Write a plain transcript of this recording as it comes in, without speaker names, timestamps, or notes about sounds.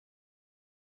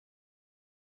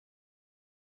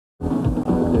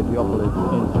Sturgiopolis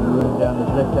in some room down his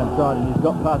left-hand side, and he's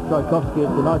got past Tchaikovsky.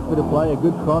 It's a nice bit of play, a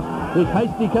good cross. Here's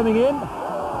Hasty coming in.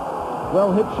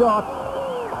 Well hit shot.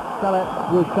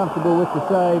 Talat was comfortable with the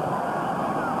save.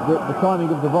 The timing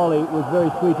of the volley was very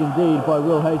sweet indeed by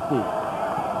Will Hasty.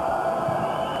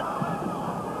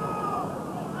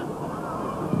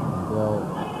 Well,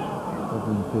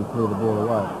 looking to clear the ball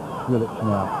away. Grilic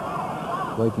now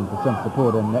waiting for some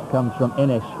support, and that comes from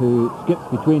Enesh, who skips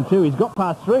between two. He's got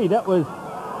past three. That was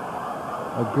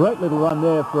a great little run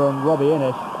there from Robbie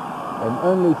Enesh, and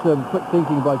only some quick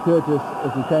thinking by Curtis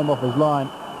as he came off his line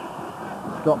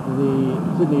stopped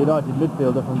the Sydney United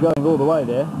midfielder from going all the way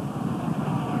there.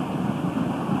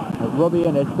 Robbie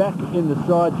Enesh, back in the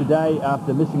side today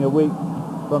after missing a week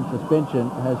from suspension,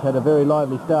 has had a very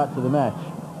lively start to the match.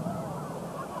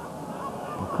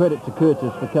 And credit to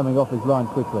Curtis for coming off his line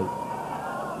quickly.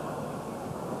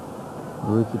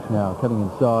 Marusic now coming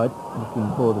inside, looking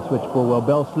for the switch ball. Well,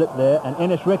 Bell slipped there, and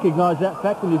Enesh recognised that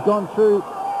fact, and he's gone through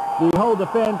the whole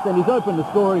defence, and he's opened the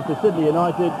scoring for Sydney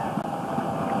United.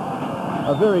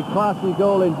 A very classy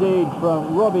goal indeed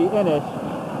from Robbie Enesh.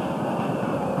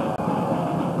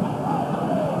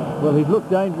 Well, he's looked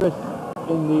dangerous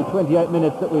in the 28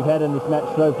 minutes that we've had in this match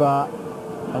so far,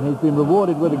 and he's been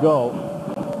rewarded with a goal.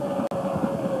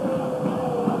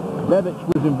 Bebic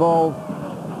was involved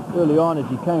early on as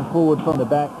he came forward from the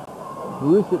back.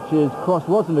 Marusic's cross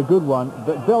wasn't a good one,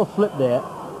 but Bell slipped there.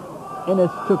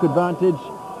 Enesh took advantage,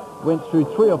 went through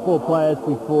 3 or 4 players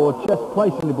before just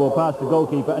placing the ball past the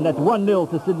goalkeeper, and that's 1-0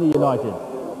 to Sydney United.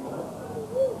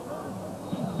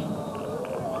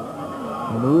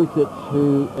 Marusic,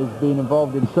 who has been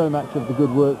involved in so much of the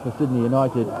good work for Sydney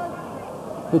United,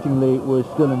 fittingly was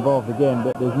still involved again,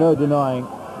 but there's no denying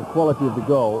the quality of the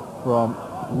goal from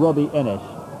Robbie Enesh.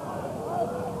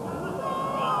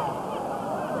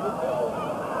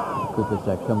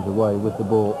 Kupasak comes away with the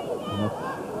ball, and that's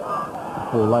a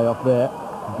full layoff there.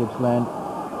 Gippsland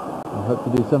will hope to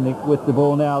do something with the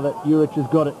ball now that Juric has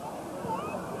got it.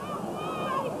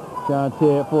 Chance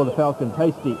here for the Falcons.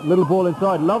 Hasty, little ball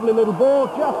inside, lovely little ball,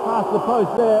 just past the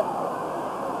post there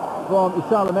from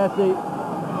Isala Massi.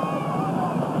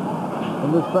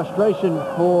 And there's frustration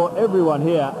for everyone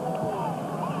here,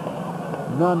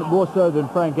 none more so than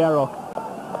Frank Arrock.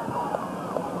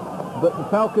 But the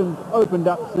Falcons opened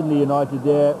up Sydney United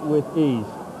there with ease.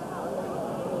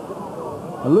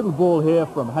 A little ball here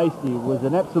from Hasty was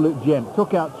an absolute gem.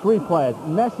 Took out 3 players.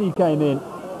 Massey came in,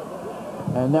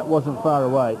 and that wasn't far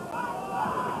away.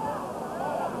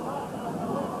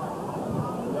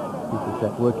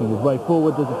 Kupasak working his way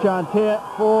forward. There's a chance here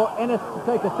for Ennis to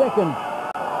take a second.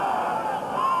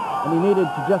 And he needed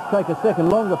to just take a second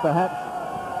longer, perhaps,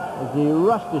 as he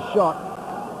rushed his shot.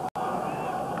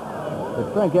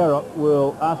 But Frank Arrock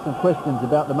will ask some questions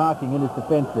about the marking in his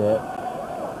defence there,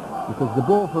 because the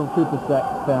ball from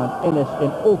Kupasak found Ennis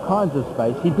in all kinds of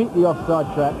space. He beat the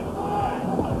offside trap,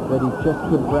 but he just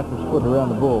couldn't wrap his foot around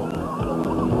the ball.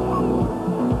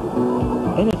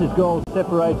 Ennis's goal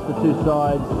separates the two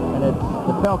sides, and it's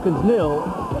the Falcons 0,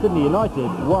 Sydney United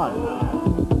 1.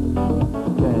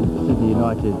 Can Sydney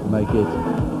United make it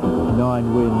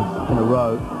 9 wins in a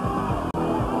row?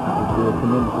 It's a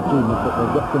tremendous achievement, but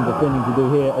they've got some defending to do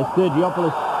here. As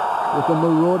Sturgiopolis with a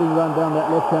marauding run down that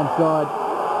left-hand side,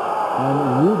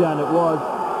 and Rudan it was.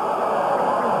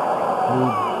 He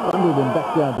bundled him back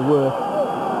down to earth,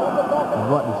 and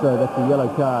rightly so. That's a yellow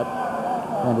card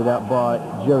handed out by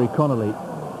Jerry Connolly.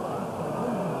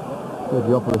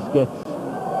 Sturgiopolis gets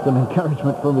some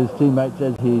encouragement from his teammates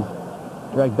as he's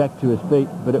dragged back to his feet,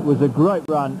 but it was a great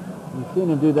run. You've seen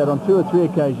him do that on 2 or 3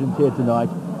 occasions here tonight.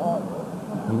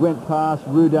 He went past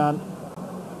Rudan,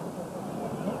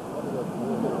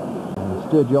 and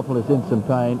Sturgiopolis in some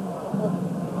pain.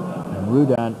 And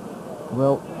Rudan,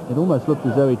 well, it almost looked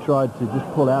as though he tried to just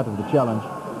pull out of the challenge,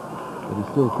 but he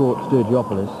still caught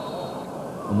Sturgiopolis.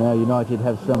 And now United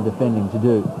have some defending to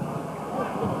do.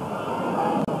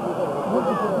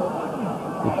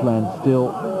 Gippsland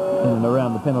still in and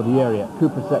around the penalty area.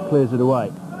 Kupasak clears it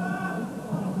away.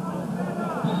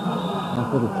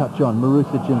 Nice little touch on.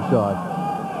 Marusic inside.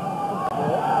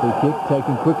 Free kick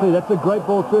taken quickly. That's a great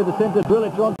ball through the centre.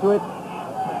 Grilic onto it.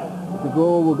 The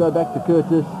ball will go back to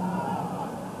Curtis,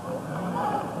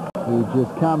 who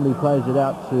just calmly plays it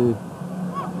out to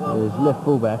his left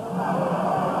fullback.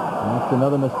 And that's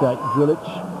another mistake. Grilic.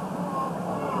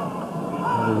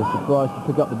 He was surprised to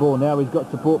pick up the ball. Now he's got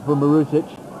support from Marusic.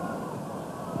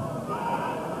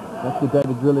 That's with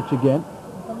David Grilic again.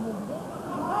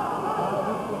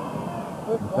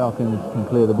 The Falcons can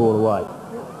clear the ball away.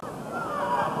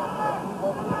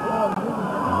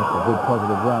 And that's a good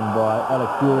positive run by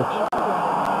Alex Juric.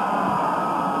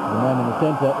 man in the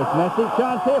centre, it's Massey.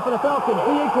 Chance here for the Falcons,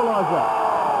 the equaliser.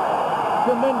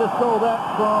 Tremendous goal that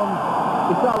from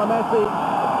Isala Massey.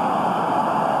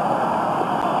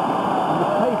 And the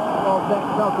pace of that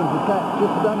Falcons attack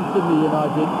just stunned Sydney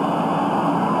United.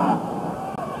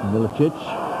 Milicic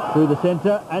through the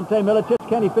centre. Ante Milicic,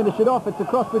 can he finish it off? It's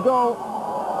across the goal.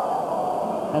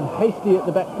 And Hasty at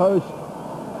the back post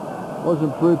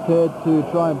wasn't prepared to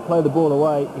try and play the ball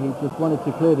away. He just wanted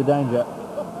to clear the danger.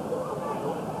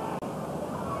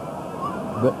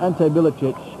 But Ante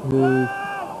Milicic, who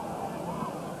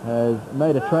has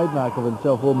made a trademark of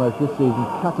himself almost this season,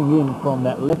 cutting in from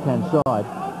that left-hand side.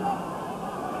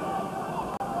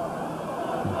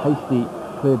 And Hasty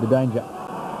cleared the danger.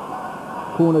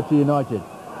 Corner to United.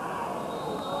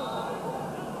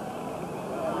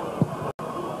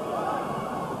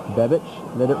 Babic,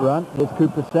 let it run. Here's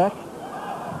Cooper Sack.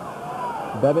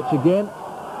 Babic again.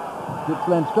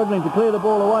 Gippsland struggling to clear the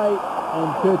ball away,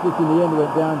 and Curtis in the end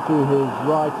went down to his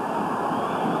right.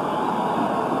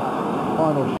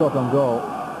 Final shot on goal.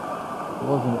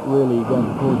 Wasn't really going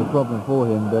to cause a problem for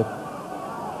him, but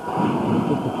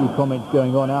just a few comments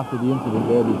going on after the incident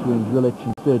there between Drilic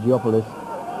and Sergiopoulos.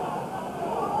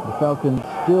 The Falcons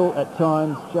still at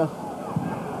times just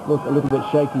look a little bit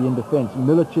shaky in defence.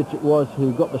 Milicic it was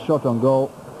who got the shot on goal,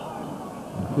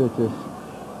 and Curtis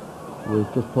was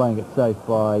just playing it safe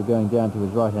by going down to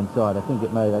his right hand side. I think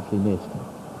it may have actually missed.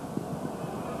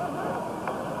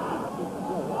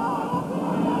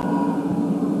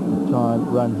 The time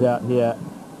runs out here at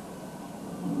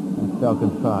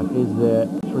Falcons Park. Is there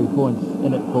 3 points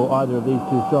in it for either of these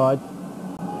two sides?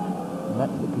 And that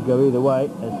could go either way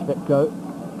as Svetko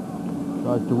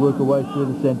tries to work away through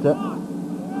the centre.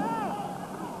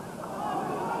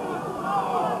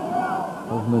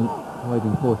 Osman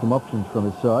waiting for some options from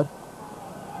his side.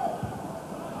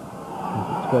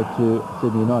 Straight to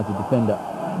Sydney United defender.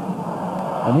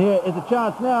 And here is a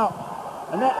chance now,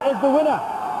 and that is the winner.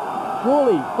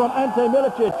 Surely from Ante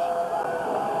Milicic.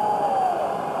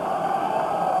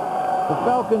 The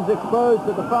Falcons exposed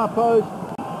at the far post.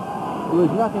 There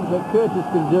was nothing that Curtis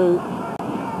can do.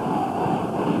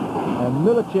 And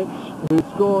Milicic, who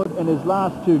scored in his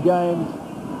last 2 games,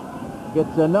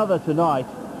 gets another tonight.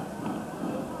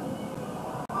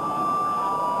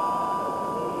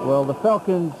 Well, the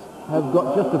Falcons have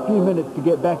got just a few minutes to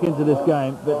get back into this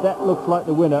game, but that looks like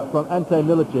the winner from Ante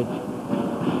Milicic.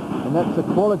 And that's a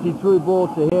quality through ball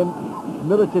to him.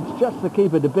 Milicic just the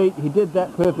keeper to beat. He did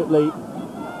that perfectly.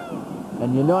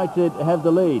 And United have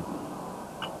the lead.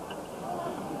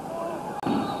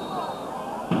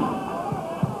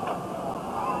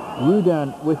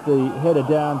 Rudan with the header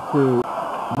down to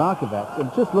Markovac.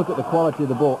 And just look at the quality of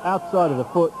the ball. Outside of the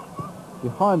foot,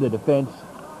 behind the defence.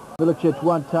 Milicic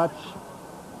one touch.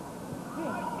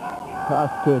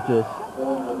 Past Curtis.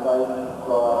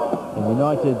 And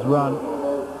United's run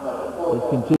is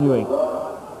continuing.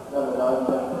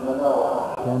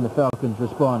 Can the Falcons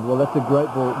respond? Well, that's a great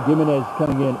ball. Gimenez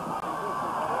coming in.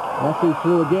 Massey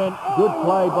through again. Good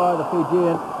play by the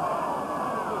Fijian.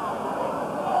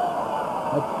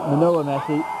 That's Manoa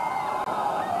Massey.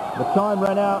 The time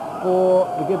ran out for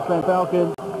the Gippsland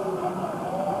Falcons.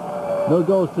 No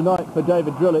goals tonight for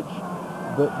David Drilic,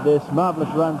 but this marvellous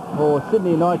run for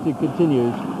Sydney United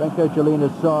continues. Branko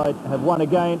Chelina's side have won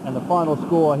again, and the final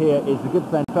score here is the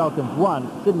Gippsland Falcons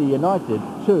 1, Sydney United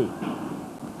 2.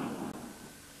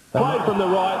 Played from the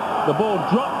right, the ball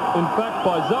dropped in fact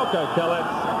by Zelko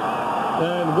Kalets,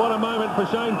 and what a moment for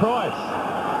Shane Price.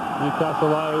 Newcastle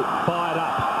though fired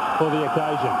up for the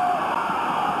occasion.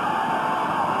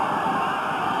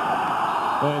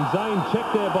 And Zane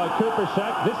checked there by Cooper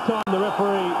Shack. This time the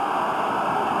referee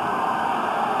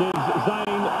gives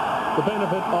Zane the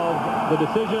benefit of the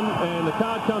decision, and the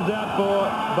card comes out for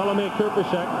Valamir Cooper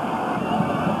Shack.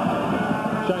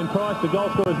 Shane Price, the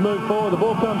goal scorer, has moved forward. The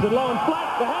ball comes in low and flat.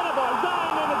 The header by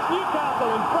Zane, and it's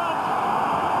Newcastle in front.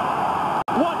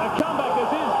 What a comeback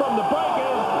this is from the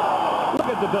Breakers. Look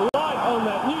at the delight on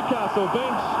that Newcastle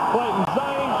bench. Clayton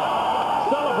Zane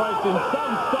celebrates in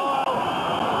some style.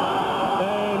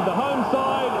 And the home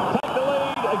side take the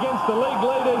lead against the league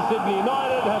leaders. Sydney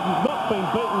United have not been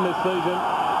beaten this season.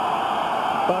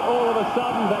 But all of a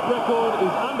sudden that record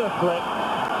is under threat.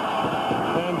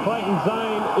 And Clayton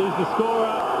Zane is the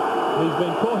scorer. He's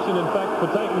been cautioned, in fact, for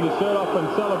taking his shirt off and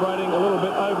celebrating a little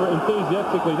bit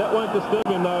over-enthusiastically. That won't disturb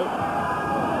him, though.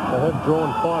 They have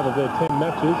drawn 5 of their 10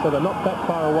 matches, so they're not that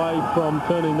far away from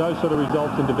turning those sort of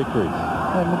results into victories.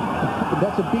 And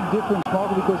that's a big difference,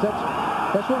 Michael, because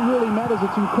that's what really matters.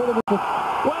 It's incredible.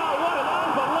 Wow, what an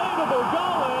unbelievable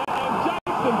goal there. And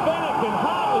Jason Bennett can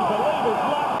hardly believe his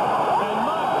luck. And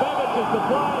Mark Babbage is the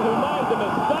player who made the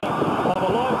mistake.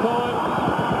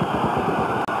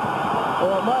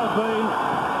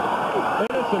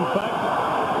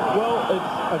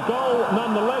 A goal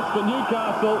nonetheless for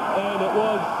Newcastle, and it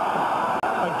was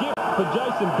a gift for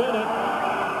Jason Bennett.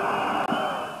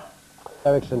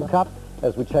 Ericsson Cup,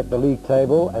 as we check the league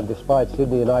table, and despite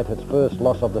Sydney United's first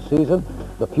loss of the season,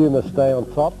 the Pumas stay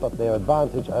on top, but their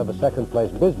advantage over second place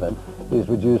Brisbane is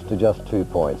reduced to just 2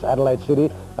 points. Adelaide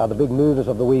City are the big movers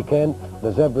of the weekend.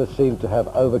 The Zebras seem to have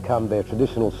overcome their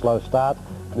traditional slow start,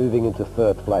 moving into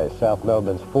third place. South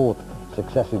Melbourne's fourth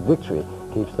successive victory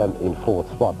keeps them in fourth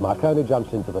spot. Marconi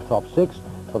jumps into the top 6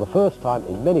 for the first time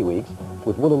in many weeks,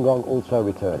 with Wollongong also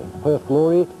returning. Perth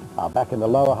Glory are back in the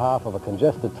lower half of a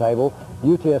congested table.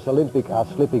 UTS Olympic are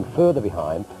slipping further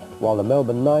behind, while the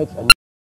Melbourne Knights and